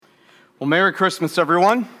Well, Merry Christmas,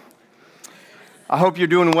 everyone. I hope you're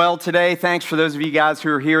doing well today. Thanks for those of you guys who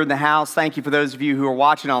are here in the house. Thank you for those of you who are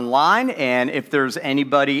watching online. And if there's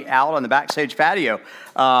anybody out on the backstage patio,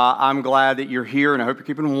 I'm glad that you're here, and I hope you're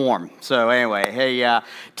keeping warm. So anyway, hey,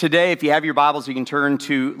 today, if you have your Bibles, you can turn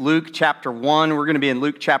to Luke chapter 1. We're going to be in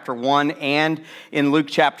Luke chapter 1 and in Luke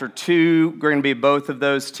chapter 2. We're going to be both of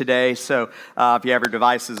those today. So if you have your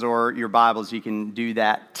devices or your Bibles, you can do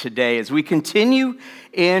that today. As we continue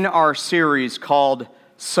in our series called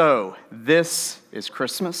So This is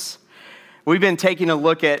Christmas. We've been taking a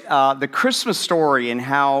look at the Christmas story and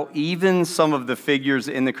how even some of the figures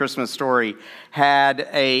in the Christmas story had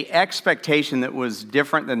an expectation that was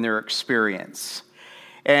different than their experience.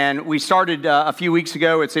 And we started a few weeks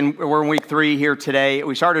ago. We're in week 3 here today.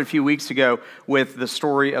 We started a few weeks ago with the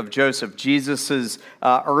story of Joseph, Jesus's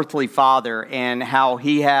earthly father, and how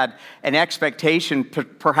he had an expectation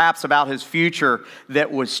perhaps about his future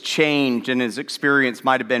that was changed, and his experience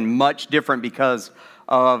might have been much different because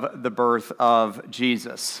of the birth of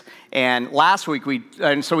Jesus. And last week, we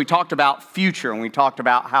talked about future, and we talked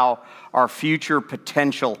about how our future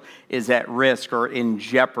potential is at risk or in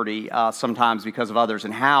jeopardy sometimes because of others,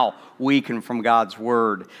 and how we can, from God's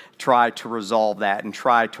word, try to resolve that and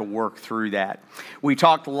try to work through that. We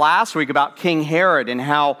talked last week about King Herod and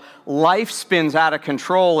how life spins out of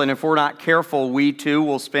control, and if we're not careful, we too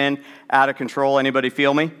will spin out of control. Anybody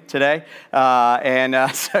feel me today?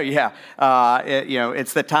 It's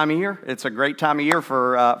the time of year. It's a great time of year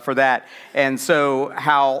for that. And so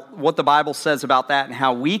what the Bible says about that and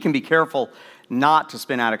how we can be careful not to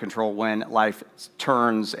spin out of control when life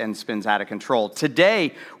turns and spins out of control.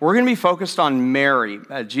 Today, we're going to be focused on Mary,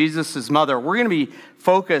 Jesus' mother. We're going to be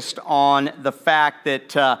focused on the fact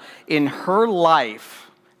that in her life,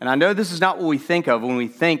 and I know this is not what we think of when we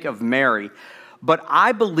think of Mary, but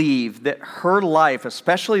I believe that her life,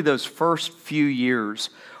 especially those first few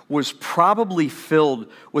years, was probably filled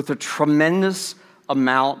with a tremendous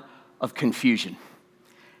amount of confusion.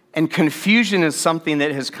 And confusion is something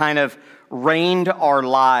that has kind of reigned our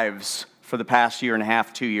lives for the past year and a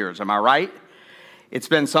half, 2 years. Am I right? It's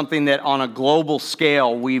been something that on a global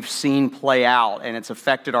scale we've seen play out, and it's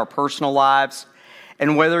affected our personal lives.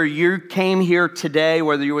 And whether you came here today,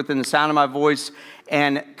 whether you're within the sound of my voice,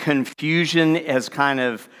 and confusion has kind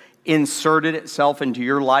of inserted itself into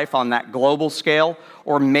your life on that global scale,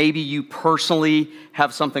 or maybe you personally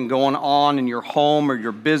have something going on in your home or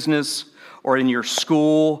your business or in your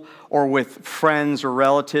school or with friends or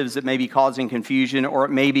relatives that may be causing confusion, or it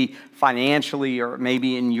may be financially, or it may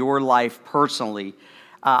be in your life personally,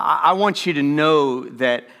 I want you to know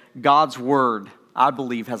that God's word, I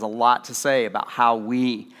believe, has a lot to say about how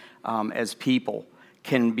we as people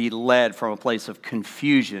can be led from a place of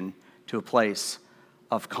confusion to a place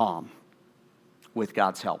of calm with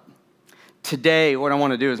God's help. Today, what I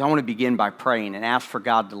want to do is I want to begin by praying and ask for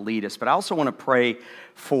God to lead us, but I also want to pray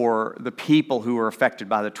for the people who were affected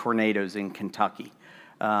by the tornadoes in Kentucky,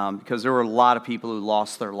 because there were a lot of people who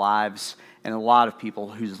lost their lives and a lot of people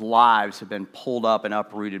whose lives have been pulled up and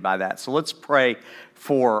uprooted by that. So let's pray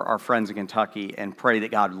for our friends in Kentucky and pray that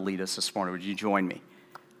God would lead us this morning. Would you join me?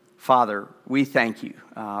 Father, we thank you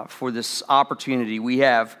for this opportunity we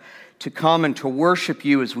have to come and to worship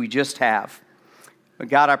you as we just have. But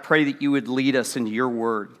God, I pray that you would lead us into your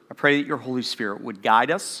word. I pray that your Holy Spirit would guide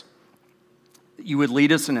us, that you would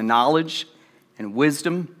lead us into knowledge and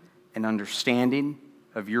wisdom and understanding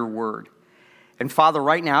of your word. And Father,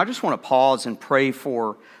 right now, I just want to pause and pray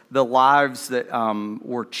for the lives that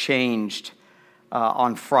were changed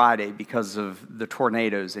on Friday because of the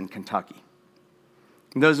tornadoes in Kentucky.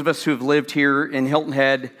 And those of us who have lived here in Hilton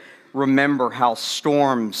Head remember how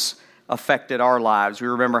storms affected our lives. We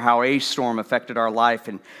remember how a storm affected our life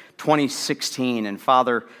in 2016. And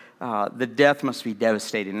Father, the death must be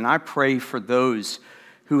devastating. And I pray for those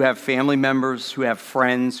who have family members, who have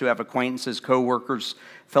friends, who have acquaintances, co-workers,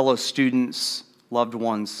 fellow students, loved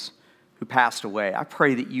ones who passed away. I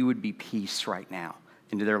pray that you would be peace right now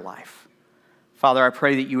into their life. Father, I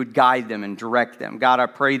pray that you would guide them and direct them. God, I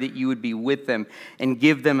pray that you would be with them and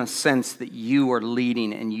give them a sense that you are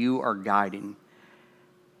leading and you are guiding.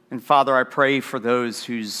 And Father, I pray for those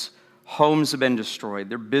whose homes have been destroyed,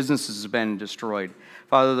 their businesses have been destroyed.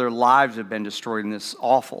 Father, their lives have been destroyed in this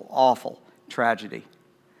awful, awful tragedy.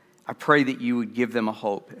 I pray that you would give them a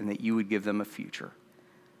hope and that you would give them a future.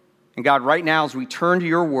 And God, right now as we turn to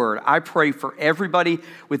your word, I pray for everybody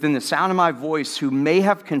within the sound of my voice who may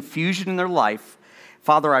have confusion in their life.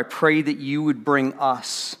 Father, I pray that you would bring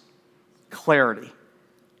us clarity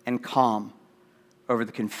and calm over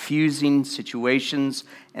the confusing situations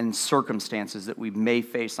and circumstances that we may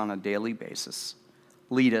face on a daily basis.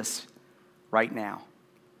 Lead us right now,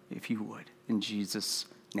 if you would. In Jesus'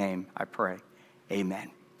 name I pray.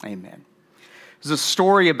 Amen. Amen. There's a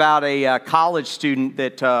story about a college student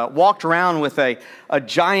that walked around with a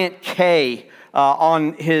giant K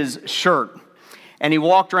on his shirt. And he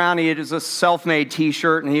walked around, he had a self-made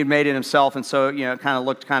t-shirt, and he had made it himself, and so, it kind of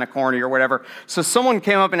looked kind of corny or whatever. So someone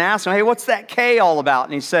came up and asked him, hey, what's that K all about?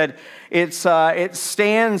 And he said, it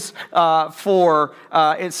stands for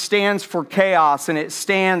chaos, and it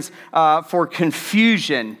stands for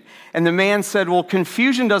confusion. And the man said, well,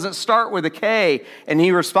 confusion doesn't start with a K. And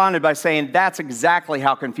he responded by saying, that's exactly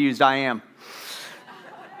how confused I am.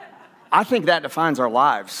 I think that defines our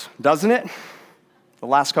lives, doesn't it? The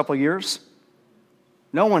last couple of years.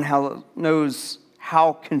 No one knows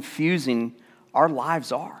how confusing our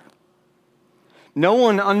lives are. No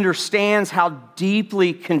one understands how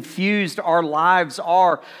deeply confused our lives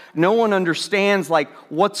are. No one understands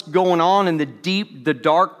what's going on in the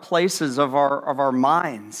dark places of our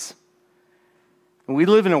minds. And we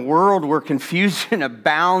live in a world where confusion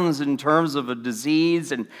abounds in terms of a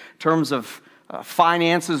disease, in terms of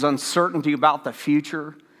finances, uncertainty about the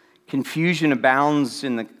future. Confusion abounds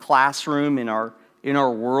in the classroom, in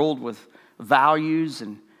our world with values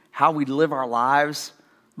and how we live our lives.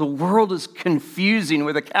 The world is confusing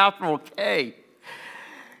with a capital K.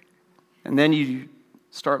 And then you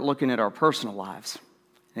start looking at our personal lives,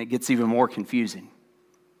 and it gets even more confusing.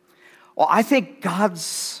 Well, I think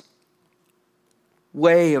God's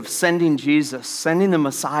way of sending Jesus, sending the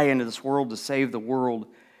Messiah into this world to save the world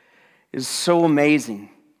is so amazing,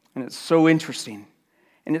 and it's so interesting.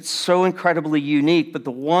 And it's so incredibly unique, but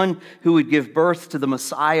the one who would give birth to the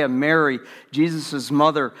Messiah, Mary, Jesus'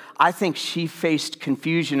 mother, I think she faced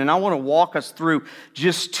confusion. And I want to walk us through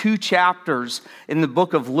just 2 chapters in the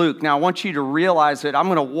book of Luke. Now, I want you to realize that I'm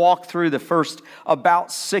going to walk through the first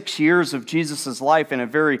about 6 years of Jesus' life in a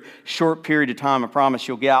very short period of time. I promise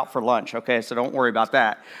you'll get out for lunch, okay? So don't worry about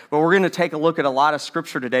that. But we're going to take a look at a lot of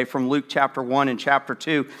scripture today from Luke chapter 1 and chapter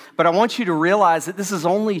 2. But I want you to realize that this is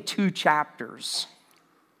only 2 chapters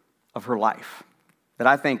of her life that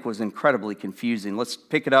I think was incredibly confusing. Let's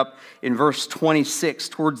pick it up in verse 26,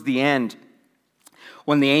 towards the end,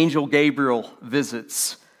 when the angel Gabriel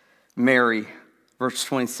visits Mary. Verse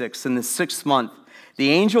 26, in the 6th month,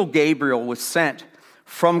 the angel Gabriel was sent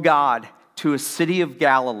from God to a city of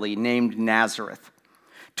Galilee named Nazareth,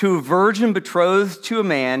 to a virgin betrothed to a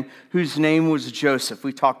man whose name was Joseph.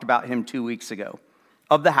 We talked about him 2 weeks ago,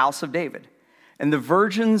 of the house of David. And the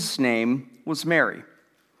virgin's name was Mary.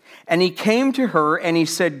 And he came to her and he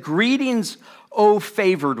said, greetings, O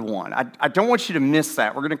favored one. I don't want you to miss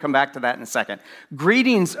that. We're going to come back to that in a second.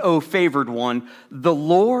 Greetings, O favored one. The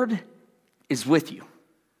Lord is with you.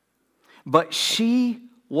 But she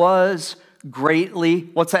was greatly,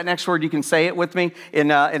 what's that next word? You can say it with me in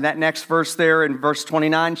that next verse there in verse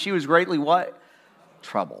 29. She was greatly what?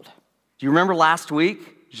 Troubled. Do you remember last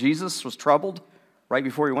week Jesus was troubled right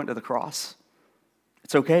before he went to the cross?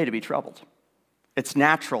 It's okay to be troubled. It's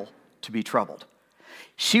natural to be troubled.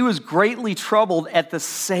 She was greatly troubled at the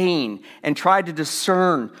saying and tried to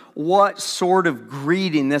discern what sort of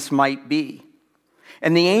greeting this might be.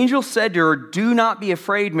 And the angel said to her, do not be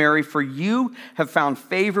afraid, Mary, for you have found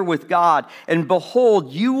favor with God. And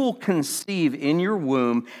behold, you will conceive in your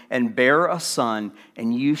womb and bear a son,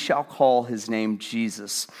 and you shall call his name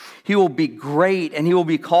Jesus. He will be great, and he will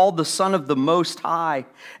be called the Son of the Most High.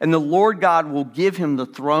 And the Lord God will give him the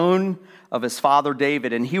throne of his father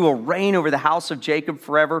David, and he will reign over the house of Jacob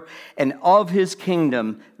forever, and of his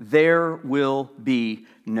kingdom there will be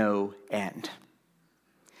no end.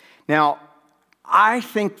 Now, I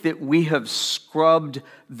think that we have scrubbed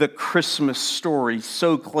the Christmas story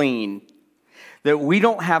so clean that we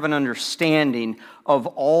don't have an understanding of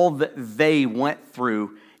all that they went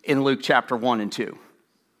through in Luke chapter 1 and 2.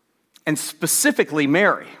 And specifically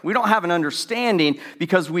Mary. We don't have an understanding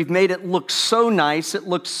because we've made it look so nice. It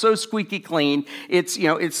looks so squeaky clean. It's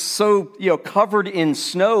so, covered in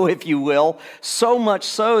snow, if you will. So much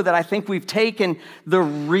so that I think we've taken the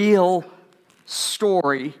real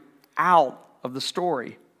story out of the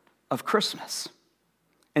story of Christmas.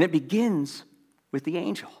 And it begins with the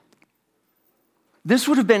angel. This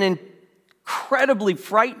would have been incredibly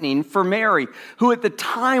frightening for Mary, who at the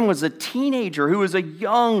time was a teenager, who was a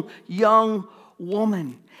young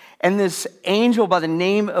woman. And this angel by the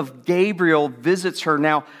name of Gabriel visits her.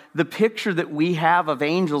 Now, the picture that we have of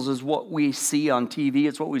angels is what we see on TV.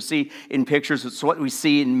 It's what we see in pictures. It's what we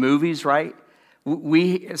see in movies, right?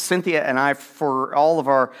 Cynthia and I, for all of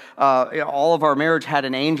our marriage, had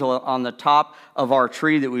an angel on the top of our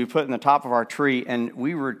tree that we put in the top of our tree, and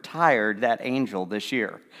we retired that angel this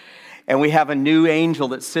year. And we have a new angel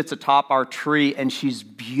that sits atop our tree, and she's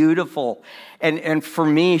beautiful. And for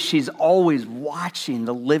me, she's always watching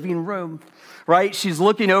the living room, right? She's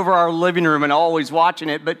looking over our living room and always watching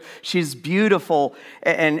it, but she's beautiful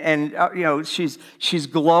and she's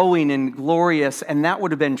glowing and glorious, and that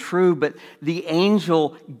would have been true, but the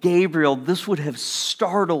angel Gabriel, this would have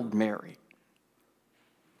startled Mary.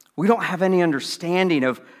 We don't have any understanding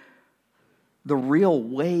of the real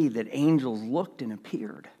way that angels looked and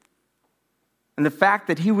appeared. And the fact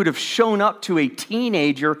that he would have shown up to a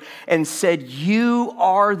teenager and said, "You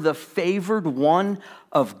are the favored one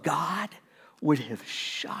of God," would have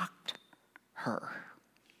shocked her.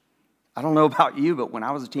 I don't know about you, but when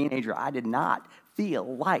I was a teenager, I did not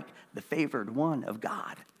feel like the favored one of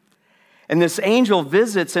God. And this angel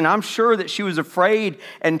visits, and I'm sure that she was afraid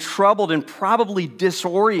and troubled and probably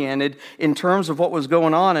disoriented in terms of what was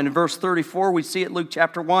going on. And in verse 34, we see it, Luke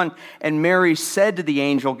chapter 1, and Mary said to the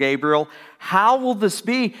angel Gabriel, "How will this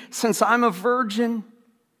be, since I'm a virgin?"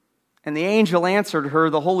 And the angel answered her,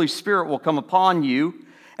 "The Holy Spirit will come upon you,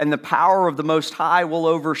 and the power of the Most High will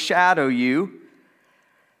overshadow you.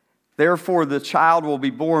 Therefore, the child will be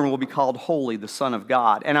born, will be called Holy, the Son of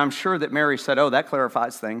God." And I'm sure that Mary said, "Oh, that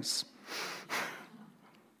clarifies things.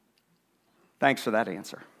 Thanks for that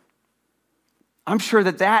answer." I'm sure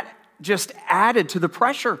that just added to the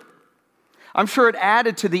pressure. I'm sure it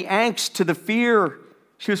added to the angst, to the fear.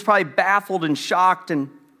 She was probably baffled and shocked,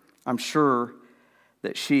 and I'm sure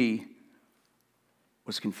that she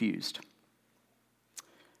was confused.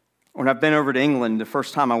 When I've been over to England, the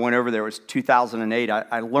first time I went over there was 2008.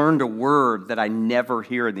 I learned a word that I never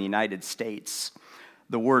hear in the United States.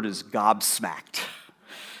 The word is gobsmacked.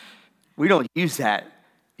 We don't use that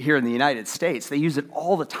here in the United States. They use it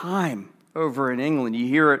all the time over in England. You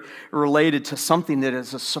hear it related to something that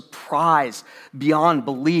is a surprise beyond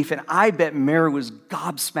belief. And I bet Mary was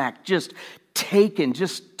gobsmacked, just taken,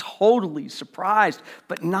 just totally surprised,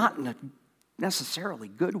 but not in a necessarily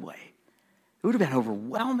good way. It would have been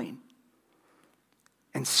overwhelming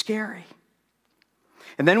and scary.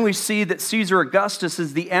 And then we see that Caesar Augustus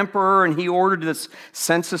is the emperor, and he ordered this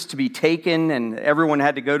census to be taken, and everyone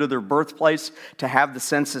had to go to their birthplace to have the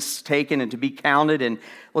census taken and to be counted. And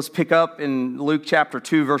let's pick up in Luke chapter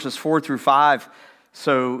 2, verses 4 through 5.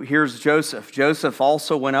 So here's Joseph. Joseph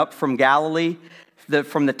also went up from Galilee,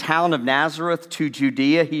 from the town of Nazareth to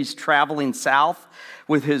Judea. He's traveling south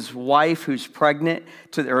with his wife who's pregnant,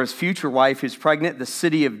 or his future wife who's pregnant, the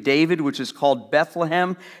city of David, which is called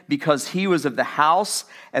Bethlehem, because he was of the house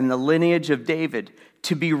and the lineage of David,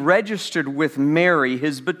 to be registered with Mary,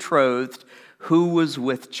 his betrothed, who was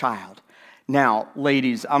with child. Now,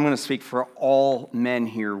 ladies, I'm going to speak for all men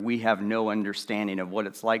here. We have no understanding of what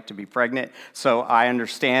it's like to be pregnant, so I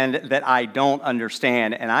understand that I don't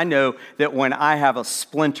understand, and I know that when I have a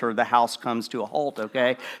splinter, the house comes to a halt,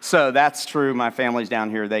 okay? So that's true. My family's down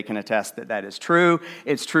here. They can attest that that is true.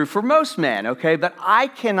 It's true for most men, okay? But I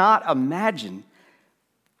cannot imagine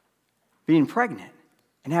being pregnant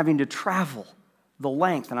and having to travel the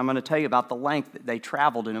length, and I'm going to tell you about the length that they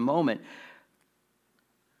traveled in a moment,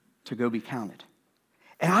 to go be counted.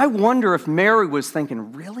 And I wonder if Mary was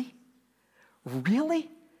thinking, really? Really?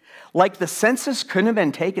 Like the census couldn't have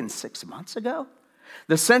been taken 6 months ago?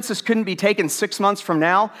 The census couldn't be taken 6 months from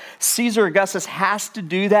now? Caesar Augustus has to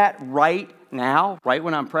do that right now, right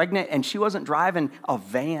when I'm pregnant, and she wasn't driving a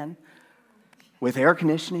van with air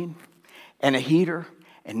conditioning and a heater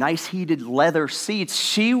and nice heated leather seats.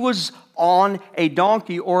 She was on a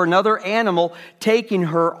donkey or another animal taking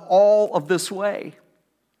her all of this way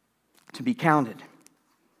to be counted.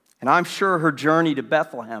 And I'm sure her journey to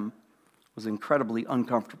Bethlehem was incredibly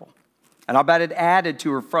uncomfortable. And I bet it added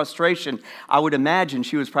to her frustration. I would imagine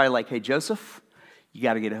she was probably like, "Hey, Joseph, you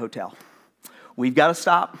got to get a hotel. We've got to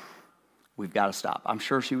stop. We've got to stop." I'm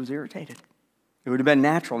sure she was irritated. It would have been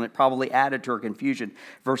natural, and it probably added to her confusion.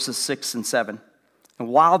 Verses 6 and 7. And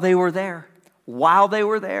while they were there,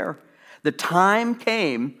 the time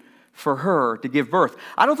came for her to give birth.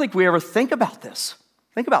 I don't think we ever think about this.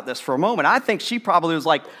 Think about this for a moment. I think she probably was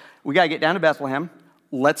like, "We got to get down to Bethlehem.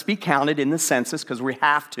 Let's be counted in the census because we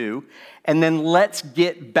have to. And then let's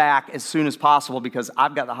get back as soon as possible because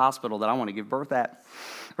I've got the hospital that I want to give birth at."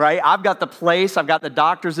 Right? I've got the place. I've got the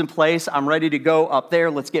doctors in place. I'm ready to go up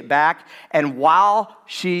there. Let's get back. And while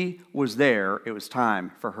she was there, it was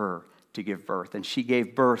time for her to give birth. And she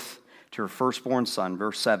gave birth to her firstborn son,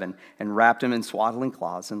 verse 7, and wrapped him in swaddling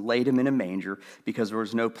cloths and laid him in a manger because there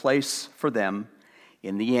was no place for them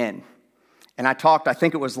in the inn. And I talked, I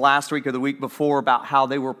think it was last week or the week before, about how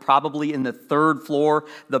they were probably in the third floor,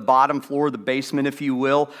 the bottom floor, the basement, if you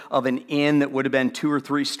will, of an inn that would have been 2 or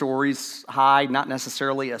 3 stories high, not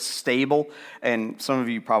necessarily a stable. And some of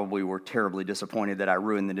you probably were terribly disappointed that I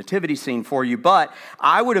ruined the nativity scene for you. But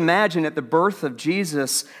I would imagine at the birth of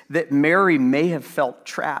Jesus that Mary may have felt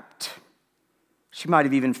trapped. She might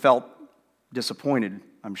have even felt disappointed,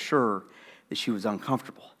 I'm sure, that she was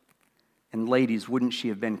uncomfortable. And ladies, wouldn't she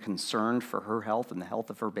have been concerned for her health and the health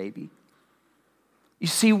of her baby? You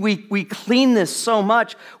see, we clean this so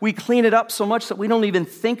much, we clean it up so much that we don't even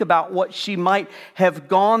think about what she might have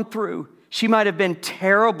gone through. She might have been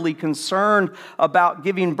terribly concerned about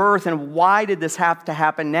giving birth, and why did this have to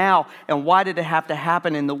happen now? And why did it have to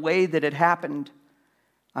happen in the way that it happened?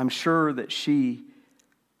 I'm sure that she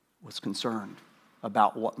was concerned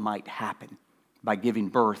about what might happen by giving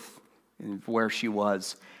birth and where she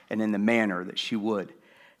was and in the manner that she would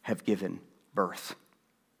have given birth.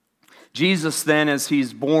 Jesus then, as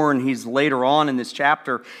he's born, he's later on in this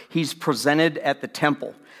chapter, he's presented at the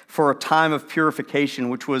temple for a time of purification,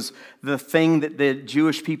 which was the thing that the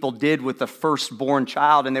Jewish people did with the firstborn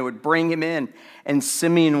child, and they would bring him in. And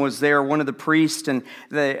Simeon was there, one of the priests, and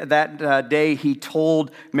that day he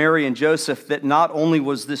told Mary and Joseph that not only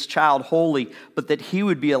was this child holy, but that he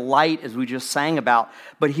would be a light, as we just sang about,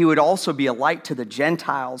 but he would also be a light to the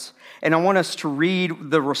Gentiles. And I want us to read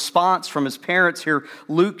the response from his parents here,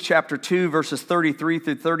 Luke chapter 2, verses 33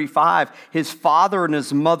 through 35. His father and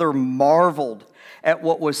his mother marveled at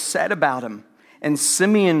what was said about him. And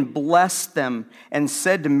Simeon blessed them and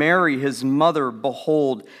said to Mary, his mother,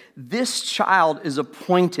 "Behold, this child is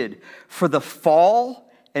appointed for the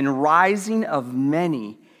fall and rising of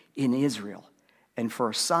many in Israel, and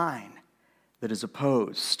for a sign that is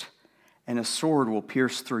opposed. And a sword will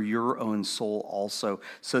pierce through your own soul also,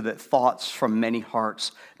 so that thoughts from many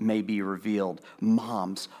hearts may be revealed."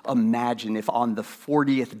 Moms, imagine if on the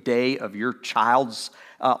 40th day of your child's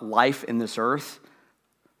life in this earth,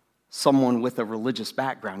 someone with a religious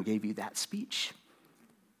background gave you that speech.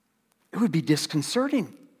 It would be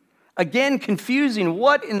disconcerting. Again, confusing.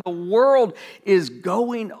 What in the world is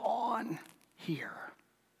going on here?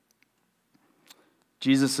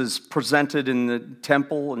 Jesus is presented in the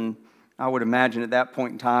temple, and I would imagine at that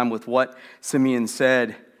point in time with what Simeon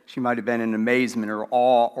said, she might have been in amazement or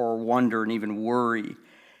awe or wonder and even worry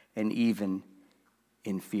and even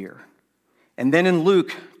in fear. And then in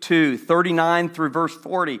Luke 2, 39 through verse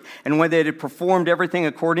 40, and when they had performed everything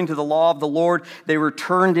according to the law of the Lord, they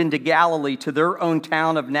returned into Galilee to their own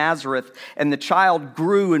town of Nazareth. And the child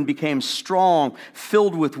grew and became strong,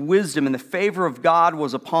 filled with wisdom, and the favor of God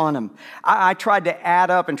was upon him. I tried to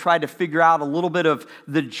add up and tried to figure out a little bit of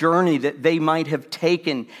the journey that they might have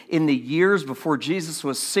taken in the years before Jesus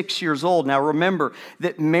was 6 years old. Now remember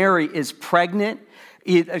that Mary is pregnant.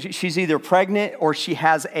 She's either pregnant or she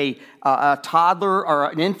has a toddler or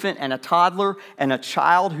an infant and a toddler and a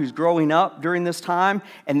child who's growing up during this time,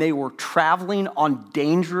 and they were traveling on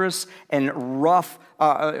dangerous and rough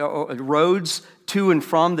roads to and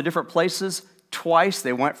from the different places. Twice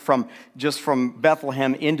they went from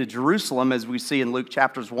Bethlehem into Jerusalem, as we see in Luke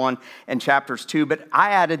chapters 1 and chapters 2. But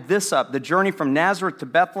I added this up. The journey from Nazareth to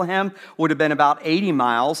Bethlehem would have been about 80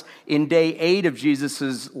 miles. In day 8 of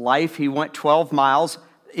Jesus' life, he went 12 miles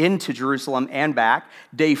into Jerusalem and back.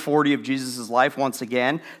 Day 40 of Jesus' life, once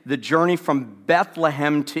again. The journey from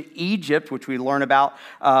Bethlehem to Egypt, which we learn about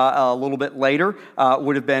a little bit later,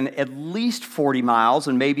 would have been at least 40 miles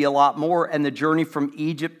and maybe a lot more. And the journey from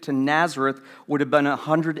Egypt to Nazareth would have been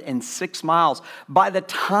 106 miles. By the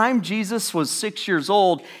time Jesus was 6 years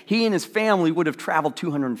old, he and his family would have traveled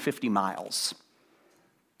 250 miles.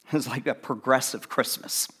 It was like a progressive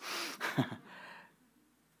Christmas.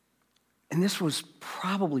 And this was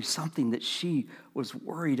probably something that she was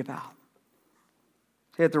worried about.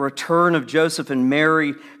 At the return of Joseph and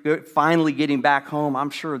Mary finally getting back home, I'm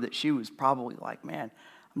sure that she was probably like, man,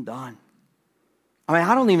 I'm done. I mean,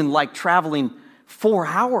 I don't even like traveling 4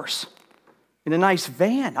 hours in a nice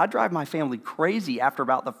van. I drive my family crazy after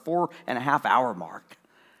about the 4.5 hour mark.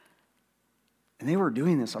 And they were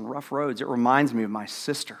doing this on rough roads. It reminds me of my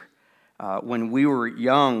sister. When we were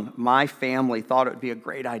young, my family thought it would be a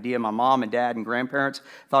great idea. My mom and dad and grandparents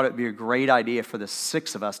thought it would be a great idea for the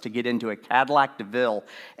 6 of us to get into a Cadillac DeVille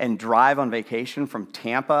and drive on vacation from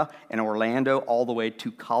Tampa and Orlando all the way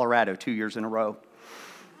to Colorado 2 years in a row.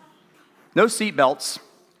 No seatbelts,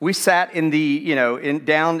 We sat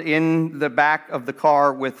down in the back of the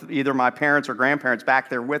car with either my parents or grandparents back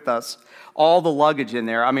there with us. All the luggage in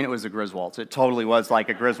there. I mean, it was a Griswolds. It totally was like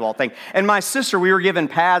a Griswold thing. And my sister, we were given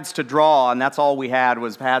pads to draw, and that's all we had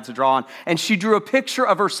was pads to draw on. And she drew a picture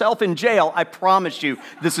of herself in jail. I promise you,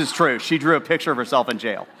 this is true. She drew a picture of herself in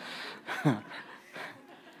jail.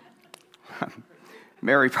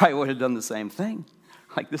 Mary probably would have done the same thing.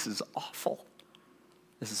 Like, this is awful.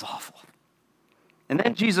 This is awful. And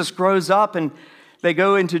then Jesus grows up, and they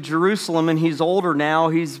go into Jerusalem, and he's older now.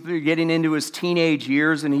 He's getting into his teenage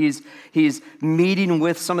years, and he's meeting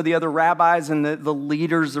with some of the other rabbis and the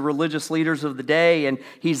leaders, the religious leaders of the day, and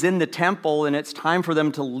he's in the temple, and it's time for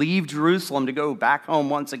them to leave Jerusalem to go back home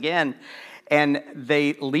once again. And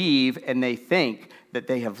they leave, and they think that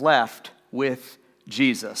they have left with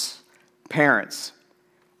Jesus. Parents,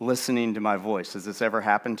 listening to my voice, has this ever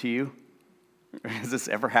happened to you? Has this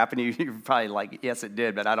ever happened to you? You're probably like, yes, it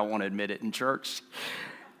did, but I don't want to admit it in church.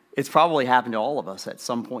 It's probably happened to all of us at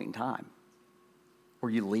some point in time where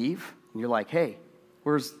you leave and you're like, hey,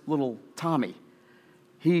 where's little Tommy?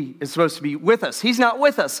 He is supposed to be with us. He's not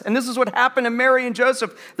with us. And this is what happened to Mary and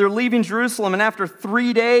Joseph. They're leaving Jerusalem, and after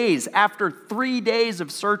 3 days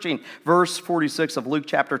of searching, verse 46 of Luke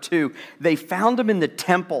chapter 2, they found him in the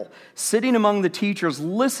temple, sitting among the teachers,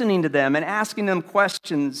 listening to them and asking them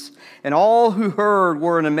questions. And all who heard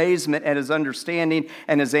were in amazement at his understanding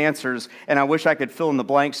and his answers. And I wish I could fill in the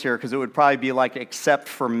blanks here, because it would probably be like, except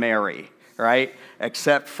for Mary, right?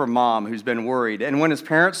 Except for mom, who's been worried. And when his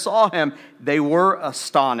parents saw him, they were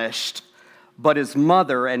astonished. But his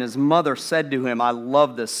mother said to him, I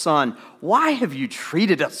love this, son. Why have you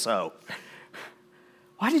treated us so?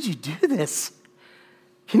 Why did you do this?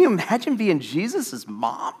 Can you imagine being Jesus'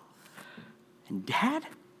 mom and dad?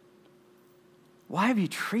 Why have you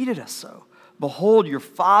treated us so? Behold, your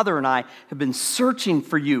father and I have been searching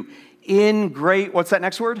for you in great, what's that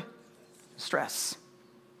next word? Distress.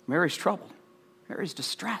 Mary's troubled. Mary's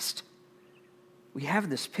distressed. We have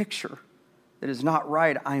this picture that is not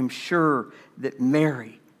right. I am sure that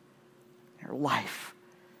Mary, in her life,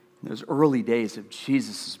 in those early days of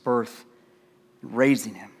Jesus' birth and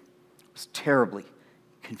raising him, was terribly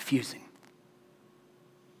confusing.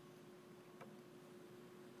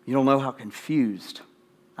 You don't know how confused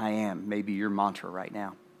I am. Maybe your mantra right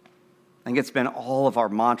now. I think it's been all of our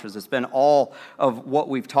mantras. It's been all of what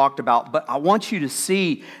we've talked about. But I want you to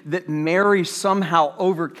see that Mary somehow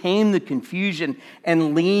overcame the confusion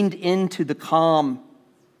and leaned into the calm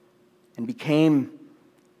and became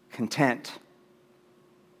content.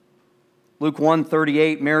 Luke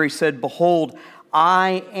 1:38, Mary said, behold,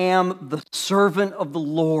 I am the servant of the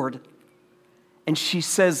Lord. And she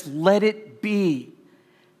says, let it be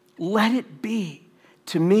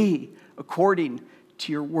to me according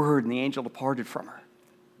to your word. And the angel departed from her.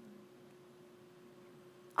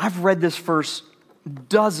 I've read this verse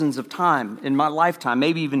dozens of times in my lifetime,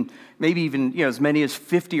 maybe even as many as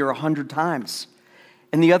 50 or 100 times.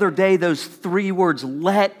 And the other day, those 3 words,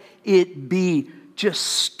 let it be, just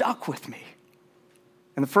stuck with me.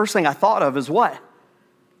 And the first thing I thought of is what?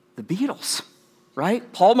 The Beatles,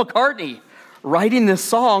 right? Paul McCartney writing this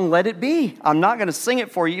song, Let It Be. I'm not going to sing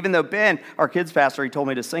it for you, even though Ben, our kids pastor, he told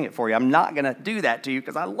me to sing it for you. I'm not going to do that to you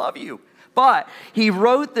because I love you. But he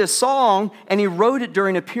wrote this song, and he wrote it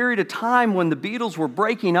during a period of time when the Beatles were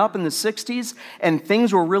breaking up in the 60s, and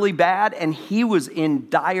things were really bad, and he was in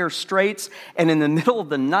dire straits. And in the middle of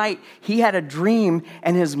the night, he had a dream,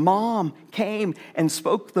 and his mom came and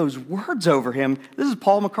spoke those words over him. This is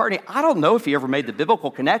Paul McCartney. I don't know if he ever made the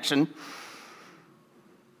biblical connection.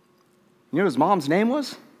 You know what his mom's name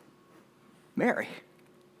was? Mary.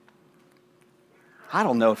 I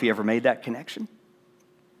don't know if he ever made that connection.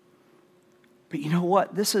 But you know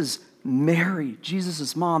what? This is Mary,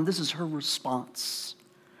 Jesus' mom. This is her response.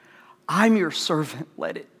 I'm your servant,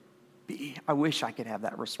 let it be. I wish I could have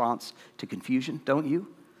that response to confusion, don't you?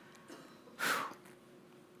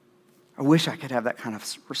 I wish I could have that kind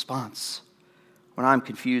of response when I'm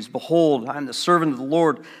confused. Behold, I'm the servant of the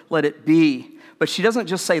Lord, let it be. But she doesn't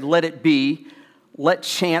just say, let it be, let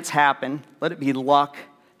chance happen, let it be luck.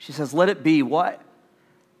 She says, let it be what?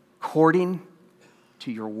 According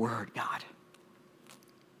to your word, God.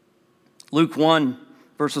 Luke 1,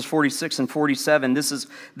 verses 46 and 47, this is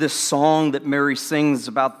this song that Mary sings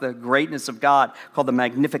about the greatness of God called the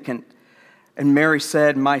Magnificat. And Mary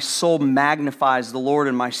said, "My soul magnifies the Lord,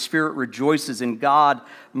 and my spirit rejoices in God,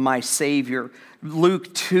 my Savior."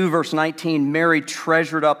 Luke 2, verse 19, Mary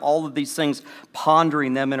treasured up all of these things,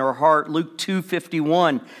 pondering them in her heart. Luke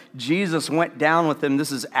 2:51, Jesus went down with them.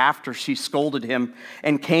 This is after she scolded him,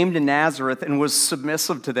 and came to Nazareth and was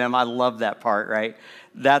submissive to them. I love that part, right?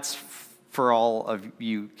 That's for all of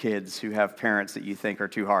you kids who have parents that you think are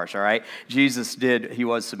too harsh, all right? Jesus did, he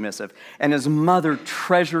was submissive. And his mother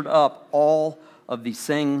treasured up all of these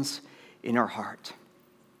things in her heart.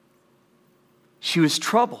 She was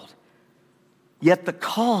troubled, yet the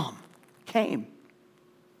calm came.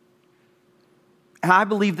 And I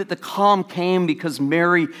believe that the calm came because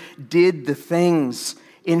Mary did the things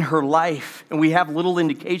in her life. And we have little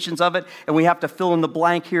indications of it, and we have to fill in the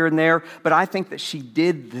blank here and there. But I think that she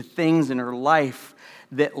did the things in her life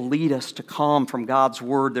that lead us to calm from God's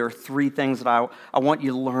word. There are three things that I want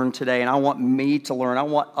you to learn today, and I want me to learn. I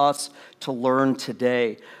want us to learn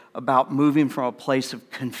today about moving from a place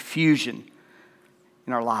of confusion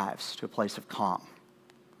in our lives to a place of calm.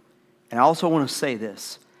 And I also want to say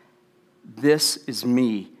this. This is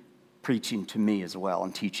me preaching to me as well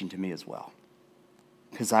and teaching to me as well,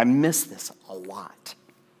 because I miss this a lot.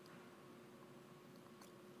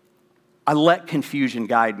 I let confusion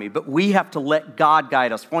guide me, but we have to let God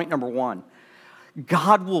guide us. Point number one,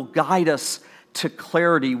 God will guide us to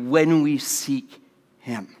clarity when we seek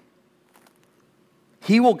him.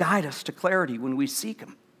 He will guide us to clarity when we seek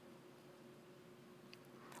him.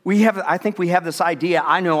 I think we have this idea,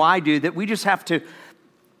 I know I do, that we just have to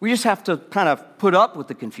kind of put up with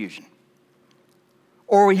the confusion.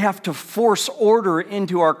 Or we have to force order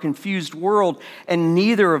into our confused world, and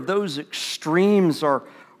neither of those extremes are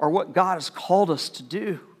what God has called us to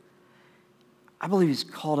do. I believe he's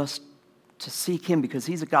called us to seek him because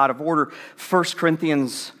he's a God of order. 1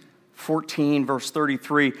 Corinthians 14, verse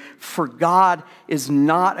 33, "For God is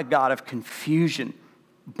not a God of confusion,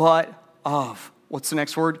 but of," what's the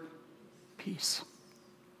next word? Peace.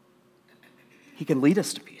 He can lead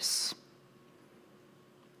us to peace.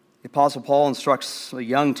 The Apostle Paul instructs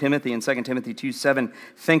young Timothy in 2 Timothy 2:7,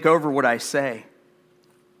 "Think over what I say.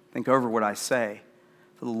 Think over what I say,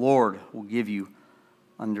 for the Lord will give you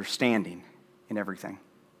understanding in everything."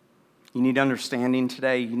 You need understanding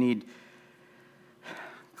today. You need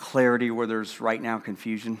clarity where there's right now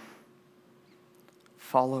confusion.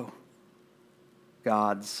 Follow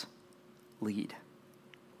God's lead.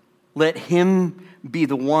 Let him be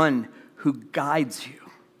the one who guides you.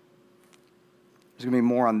 There's going to be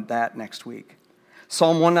more on that next week.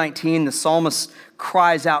 Psalm 119, the psalmist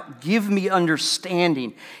cries out, "Give me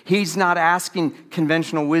understanding." He's not asking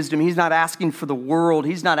conventional wisdom. He's not asking for the world.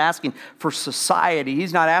 He's not asking for society.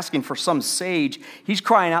 He's not asking for some sage. He's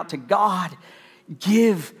crying out to God,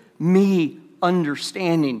 "Give me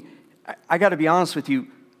understanding." I got to be honest with you.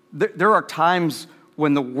 There are times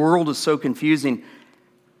when the world is so confusing,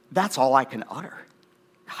 that's all I can utter.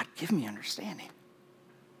 God, give me understanding.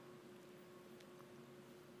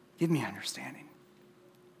 Give me understanding.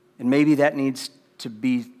 And maybe that needs to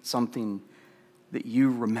be something that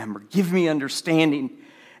you remember. Give me understanding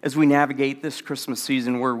as we navigate this Christmas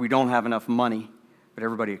season where we don't have enough money, but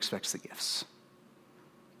everybody expects the gifts.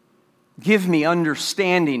 Give me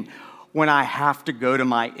understanding when I have to go to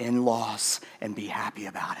my in-laws and be happy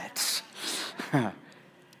about it.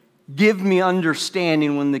 Give me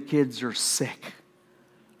understanding when the kids are sick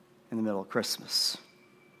in the middle of Christmas.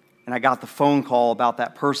 And I got the phone call about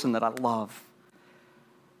that person that I love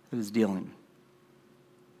who is dealing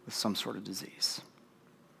with some sort of disease.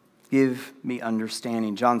 Give me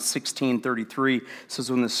understanding. John 16:33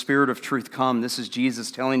 says, "When the Spirit of truth comes," this is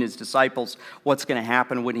Jesus telling his disciples what's going to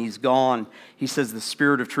happen when he's gone. He says the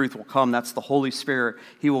Spirit of truth will come. That's the Holy Spirit.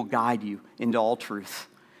 He will guide you into all truth.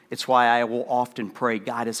 It's why I will often pray,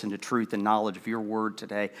 guide us into truth and knowledge of your word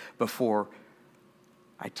today before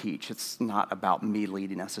I teach. It's not about me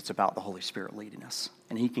leading us. It's about the Holy Spirit leading us.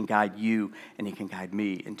 And he can guide you and he can guide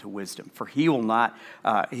me into wisdom. For he will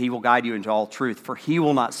guide you into all truth. For he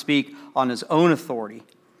will not speak on his own authority,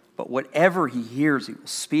 but whatever he hears, he will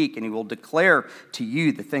speak, and he will declare to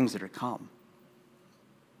you the things that are come.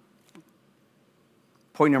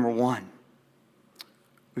 Point number one,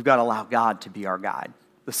 we've got to allow God to be our guide.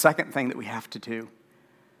 The second thing that we have to do,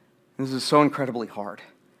 and this is so incredibly hard,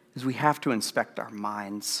 is we have to inspect our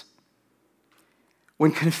minds.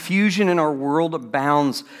 When confusion in our world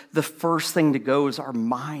abounds, the first thing to go is our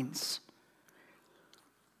minds.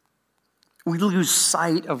 We lose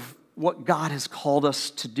sight of what God has called us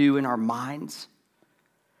to do in our minds.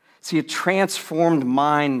 See, a transformed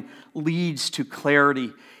mind leads to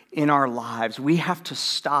clarity in our lives. We have to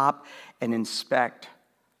stop and inspect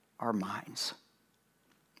our minds.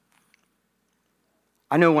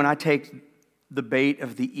 I know when I take the bait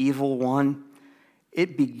of the evil one,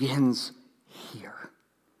 it begins here.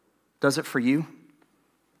 Does it for you?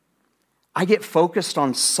 I get focused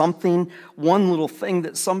on something, one little thing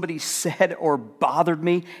that somebody said or bothered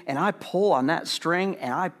me, and I pull on that string,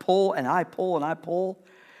 and I pull, and I pull, and I pull.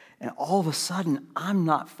 And all of a sudden, I'm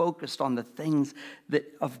not focused on the things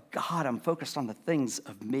of God. I'm focused on the things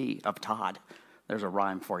of me, of Todd. There's a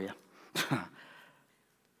rhyme for you.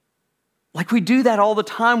 Like we do that all the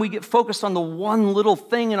time. We get focused on the one little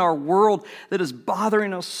thing in our world that is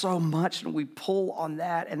bothering us so much, and we pull on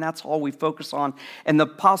that, and that's all we focus on. And the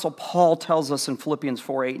Apostle Paul tells us in Philippians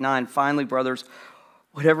 4:8-9, finally, brothers,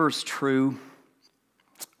 whatever is true,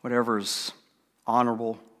 whatever is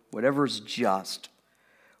honorable, whatever is just,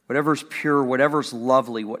 whatever is pure, whatever is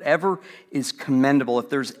lovely, whatever is commendable, if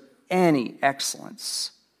there's any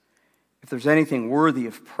excellence, if there's anything worthy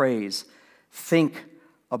of praise, think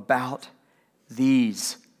about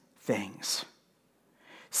these things.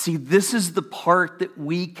 See, this is the part that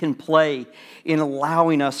we can play in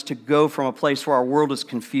allowing us to go from a place where our world is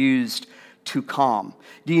confused to calm.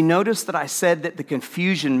 Do you notice that I said that the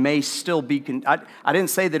confusion may still be, I didn't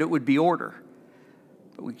say that it would be order,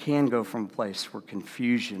 but we can go from a place where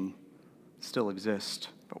confusion still exists,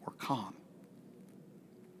 but we're calm.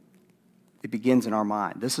 It begins in our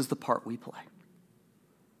mind. This is the part we play.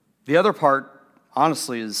 The other part,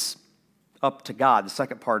 honestly, is up to God. The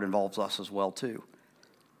second part involves us as well, too.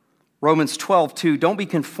 Romans 12:2, don't be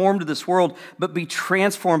conformed to this world, but be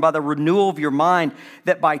transformed by the renewal of your mind,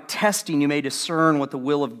 that by testing you may discern what the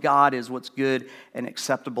will of God is, what's good and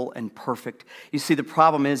acceptable and perfect. You see, the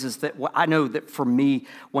problem is that I know that for me,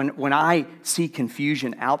 when I see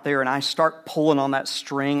confusion out there and I start pulling on that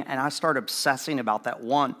string and I start obsessing about that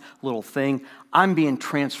one little thing, I'm being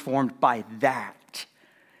transformed by that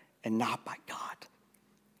and not by God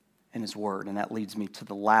and His Word. And that leads me to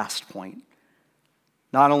the last point.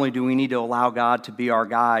 Not only do we need to allow God to be our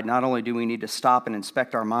guide, not only do we need to stop and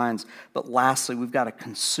inspect our minds, but lastly, we've got to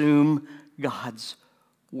consume God's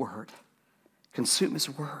Word. Consume His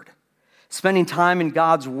Word. Spending time in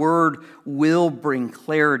God's Word will bring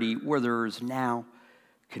clarity where there is now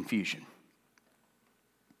confusion.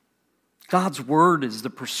 God's Word is the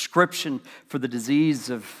prescription for the disease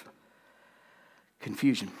of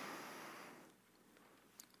confusion.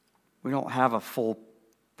 We don't have a full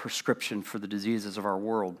prescription for the diseases of our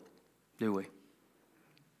world, do we?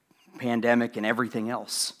 Pandemic and everything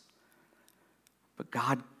else. But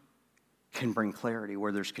God can bring clarity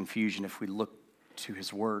where there's confusion if we look to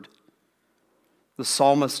His Word. The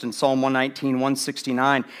psalmist in Psalm 119,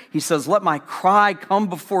 169, he says, let my cry come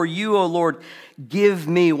before you, O Lord. Give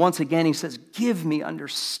me, once again he says, give me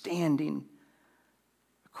understanding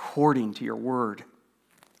according to your word.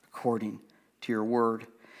 According to your word.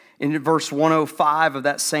 In verse 105 of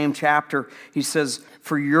that same chapter, he says,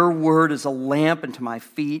 for your word is a lamp unto my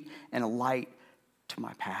feet and a light to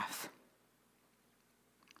my path.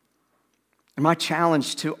 And my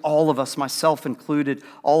challenge to all of us, myself included,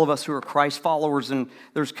 all of us who are Christ followers and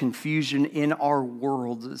there's confusion in our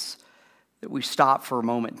world, is that we stop for a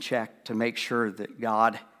moment and check to make sure that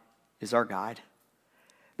God is our guide.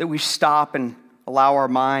 That we stop and allow our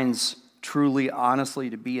minds truly,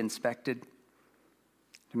 honestly to be inspected.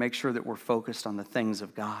 To make sure that we're focused on the things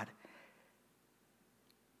of God.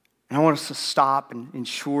 And I want us to stop and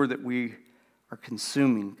ensure that we are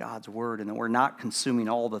consuming God's Word and that we're not consuming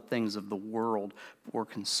all the things of the world, but we're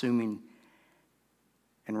consuming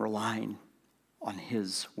and relying on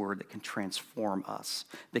His Word that can transform us,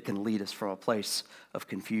 that can lead us from a place of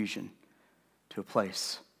confusion to a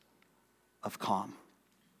place of calm.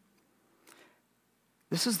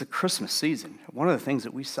 This is the Christmas season. One of the things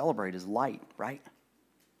that we celebrate is light, right?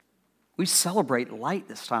 We celebrate light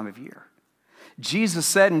this time of year. Jesus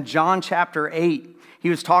said in John chapter 8, he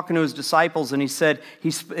was talking to his disciples and he said,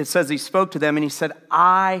 it says he spoke to them and he said,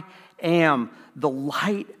 I am the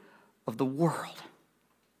light of the world.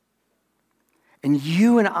 And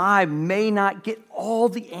you and I may not get all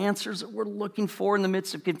the answers that we're looking for in the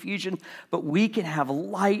midst of confusion, but we can have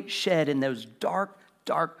light shed in those dark,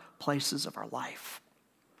 dark places of our life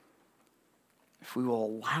if we will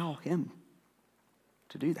allow Him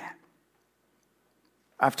to do that.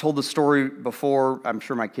 I've told the story before. I'm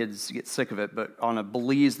sure my kids get sick of it, but on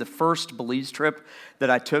the first Belize trip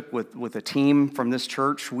that I took with a team from this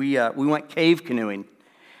church, we went cave canoeing.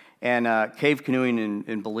 And cave canoeing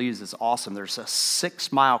in Belize is awesome. There's a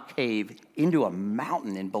 6-mile cave into a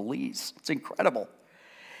mountain in Belize. It's incredible.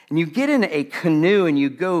 And you get in a canoe and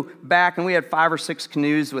you go back, and we had 5 or 6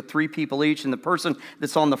 canoes with 3 people each, and the person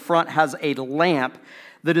that's on the front has a lamp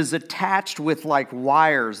that is attached with like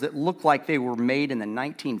wires that look like they were made in the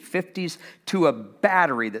 1950s to a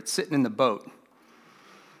battery that's sitting in the boat.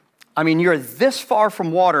 I mean, you're this far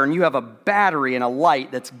from water and you have a battery and a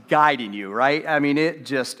light that's guiding you, right? I mean, it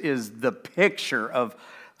just is the picture of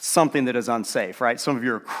something that is unsafe, right? Some of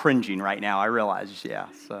you are cringing right now, I realize, yeah.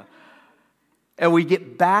 So. And we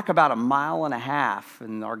get back about 1.5 miles,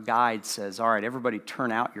 and our guide says, all right, everybody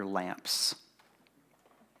turn out your lamps.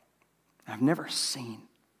 I've never seen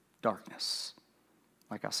darkness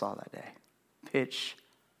like I saw that day. Pitch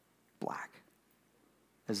black.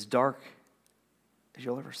 As dark as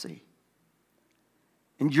you'll ever see.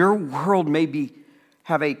 And your world may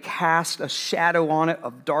have a shadow on it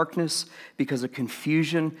of darkness because of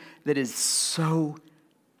confusion that is so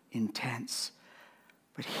intense.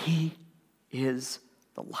 But He is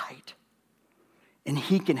the light. And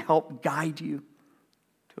He can help guide you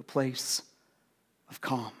to a place of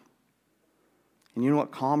calm. And you know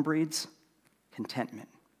what calm breeds? Contentment.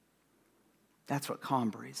 That's what calm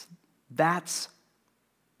breeds. That's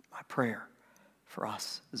my prayer for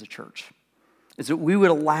us as a church, is that we would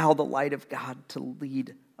allow the light of God to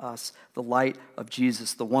lead us, the light of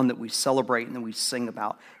Jesus, the one that we celebrate and that we sing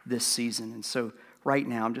about this season. And so right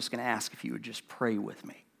now, I'm just going to ask if you would just pray with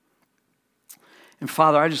me. And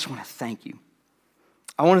Father, I just want to thank you.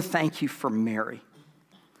 I want to thank you for Mary.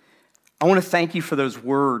 I want to thank you for those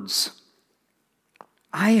words.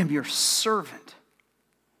 I am your servant.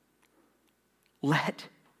 Let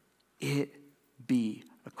it be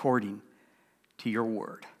according to your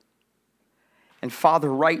word. And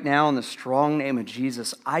Father, right now in the strong name of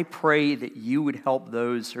Jesus, I pray that you would help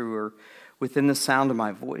those who are within the sound of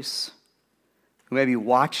my voice, who may be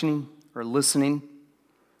watching or listening,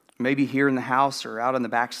 maybe here in the house or out on the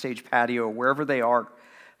backstage patio or wherever they are.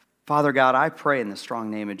 Father God, I pray in the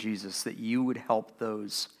strong name of Jesus that you would help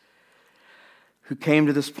those who came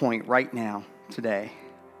to this point right now, today,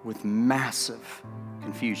 with massive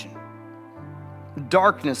confusion.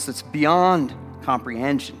 Darkness that's beyond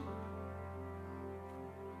comprehension.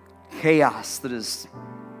 Chaos that is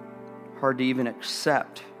hard to even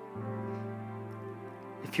accept.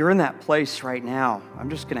 If you're in that place right now, I'm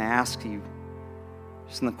just going to ask you,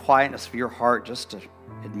 just in the quietness of your heart, just to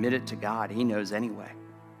admit it to God. He knows anyway.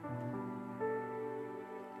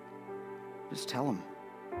 Just tell Him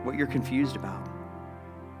what you're confused about.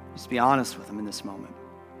 Just be honest with Him in this moment.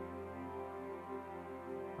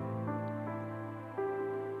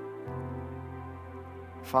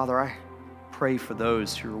 Father, I pray for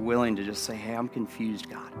those who are willing to just say, hey, I'm confused,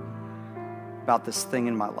 God, about this thing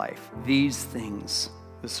in my life. These things,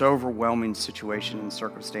 this overwhelming situation and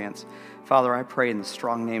circumstance. Father, I pray in the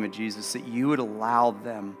strong name of Jesus that you would allow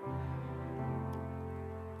them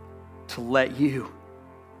to let you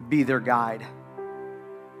be their guide.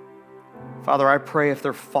 Father, I pray if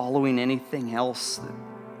they're following anything else, that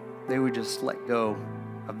they would just let go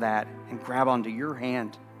of that and grab onto your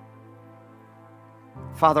hand.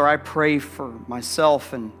 Father, I pray for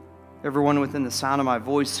myself and everyone within the sound of my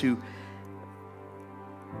voice who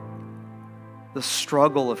the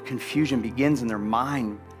struggle of confusion begins in their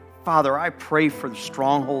mind. Father, I pray for the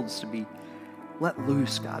strongholds to be let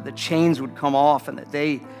loose, God. The chains would come off and that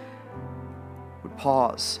they would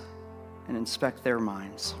pause and inspect their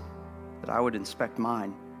minds, that I would inspect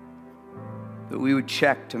mine, that we would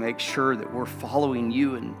check to make sure that we're following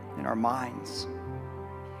you in our minds.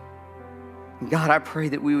 And God, I pray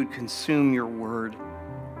that we would consume your word.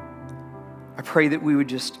 I pray that we would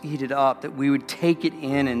just eat it up, that we would take it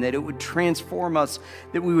in and that it would transform us,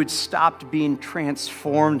 that we would stop being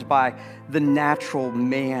transformed by the natural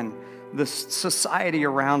man, the society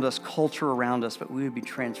around us, culture around us, but we would be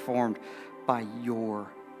transformed by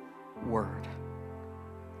your word.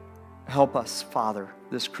 Help us, Father,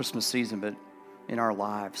 this Christmas season, but in our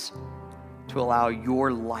lives, to allow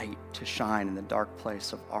your light to shine in the dark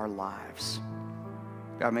place of our lives.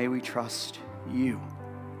 God, may we trust you,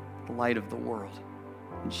 the light of the world.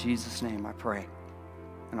 In Jesus' name I pray.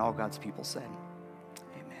 And all God's people said.